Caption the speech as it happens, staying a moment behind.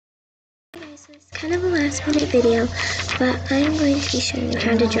guys, so it's kind of a last minute video, but I'm going to be showing you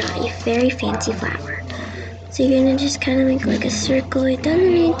how to draw a very fancy flower. So you're going to just kind of make like a circle. It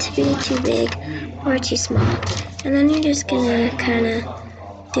doesn't need to be too big or too small. And then you're just going to kind of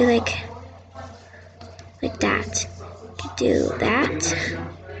do like that. You could do that,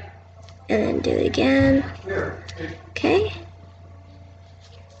 and then do it again. Okay?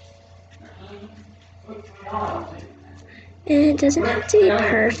 And it doesn't have to be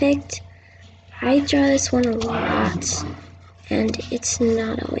perfect. I draw this one a lot, and it's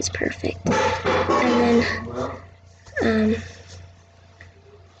not always perfect. And then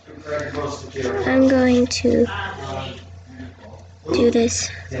I'm going to do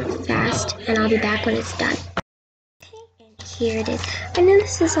this fast, and I'll be back when it's done. Okay, and here it is. I know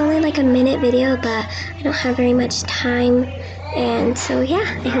this is only like a minute video, but I don't have very much time, and so yeah, I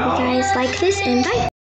hope you guys like this, and bye!